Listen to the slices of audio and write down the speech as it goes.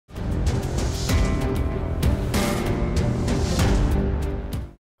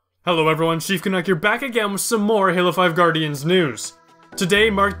Hello everyone, Chief Canuck here, back again with some more Halo 5 Guardians news. Today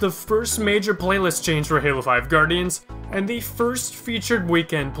marked the first major playlist change for Halo 5 Guardians, and the first featured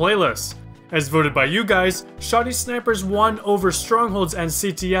weekend playlist. As voted by you guys, Shotty Snipers won over Strongholds and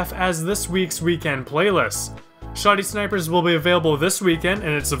CTF as this week's weekend playlist. Shotty Snipers will be available this weekend,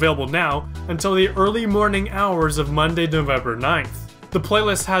 and it's available now, until the early morning hours of Monday, November 9th. The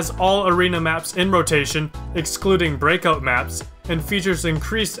playlist has all arena maps in rotation, excluding breakout maps, and features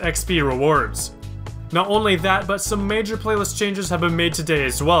increased XP rewards. Not only that, but some major playlist changes have been made today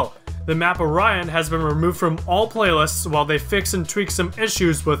as well. The map Orion has been removed from all playlists while they fix and tweak some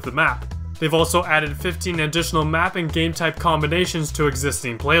issues with the map. They've also added 15 additional map and game type combinations to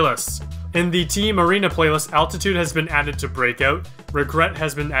existing playlists. In the Team Arena playlist, Altitude has been added to Breakout, Regret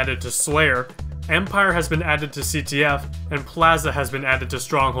has been added to Slayer, Empire has been added to CTF, and Plaza has been added to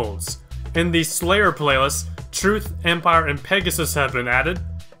Strongholds. In the Slayer playlist, Truth, Empire, and Pegasus have been added.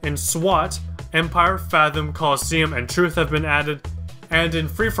 In SWAT, Empire, Fathom, Coliseum, and Truth have been added. And in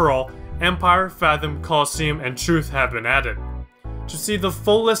Free-For-All, Empire, Fathom, Coliseum, and Truth have been added. To see the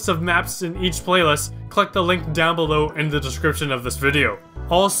full list of maps in each playlist, click the link down below in the description of this video.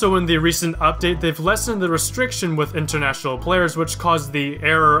 Also in the recent update, they've lessened the restriction with international players, which caused the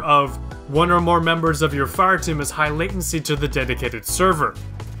error of one or more members of your fireteam is high latency to the dedicated server.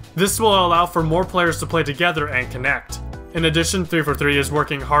 This will allow for more players to play together and connect. In addition, 343 is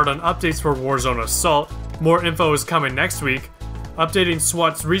working hard on updates for Warzone Assault. More info is coming next week. Updating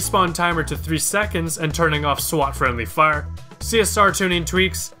SWAT's respawn timer to 3 seconds and turning off SWAT friendly fire. CSR tuning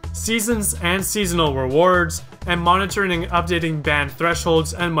tweaks, seasons and seasonal rewards, and monitoring and updating ban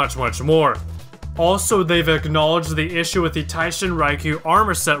thresholds, and much more. Also, they've acknowledged the issue with the Teishin Raikou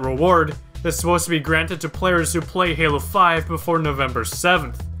Armor Set reward that's supposed to be granted to players who play Halo 5 before November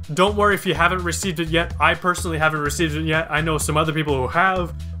 7th. Don't worry if you haven't received it yet. I personally haven't received it yet. I know some other people who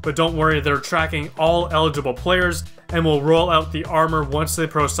have, but don't worry, they're tracking all eligible players and will roll out the armor once they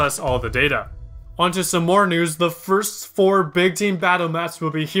process all the data. Onto some more news, the first 4 big team battle maps will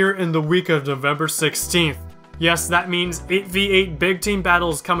be here in the week of November 16th. Yes, that means 8v8 big team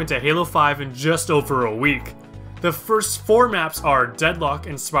battles coming to Halo 5 in just over a week. The first 4 maps are Deadlock,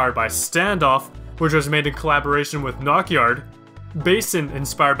 inspired by Standoff, which was made in collaboration with Knockyard, Basin,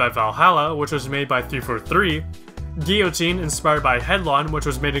 inspired by Valhalla, which was made by 343, Guillotine, inspired by Headlong, which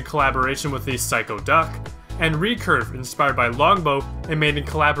was made in collaboration with the Psycho Duck, and Recurve, inspired by Longbow and made in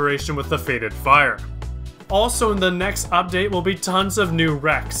collaboration with the Fated Fire. Also in the next update will be tons of new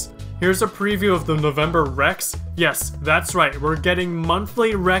REQs. Here's a preview of the November REQs. Yes, that's right, we're getting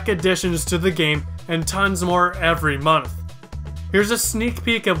monthly REQ additions to the game and tons more every month. Here's a sneak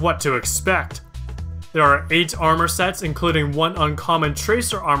peek of what to expect. There are 8 armor sets, including 1 uncommon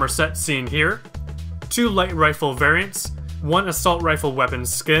tracer armor set seen here, 2 light rifle variants, 1 assault rifle weapon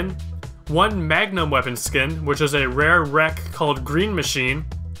skin, 1 magnum weapon skin, which is a rare REQ called Green Machine,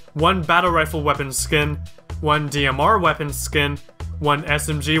 1 battle rifle weapon skin, 1 DMR weapon skin, 1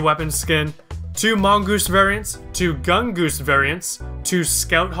 SMG weapon skin, 2 Mongoose variants, 2 Gungoose variants, 2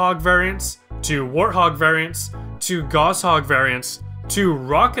 Scout Hog variants, 2 Warthog variants, 2 Gauss Hog variants, 2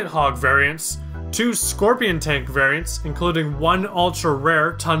 Rocket Hog variants, 2 Scorpion Tank variants, including 1 ultra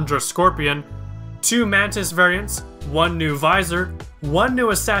rare Tundra Scorpion, 2 Mantis variants, 1 new Visor, 1 new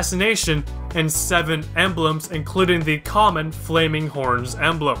Assassination, and 7 emblems, including the common Flaming Horns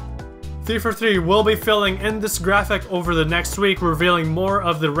emblem. 343 will be filling in this graphic over the next week, revealing more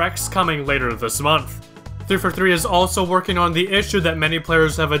of the REQs coming later this month. 343 is also working on the issue that many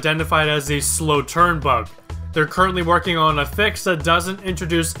players have identified as the slow turn bug. They're currently working on a fix that doesn't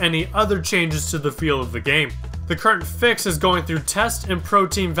introduce any other changes to the feel of the game. The current fix is going through test and pro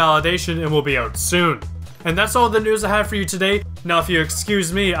team validation and will be out soon. And that's all the news I have for you today. Now if you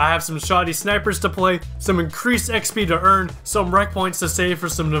excuse me, I have some Shotty Snipers to play, some increased XP to earn, some REQ points to save for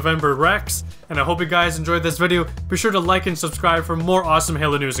some November REQs, and I hope you guys enjoyed this video. Be sure to like and subscribe for more awesome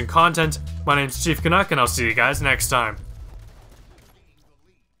Halo news and content. My name's Chief Canuck, and I'll see you guys next time.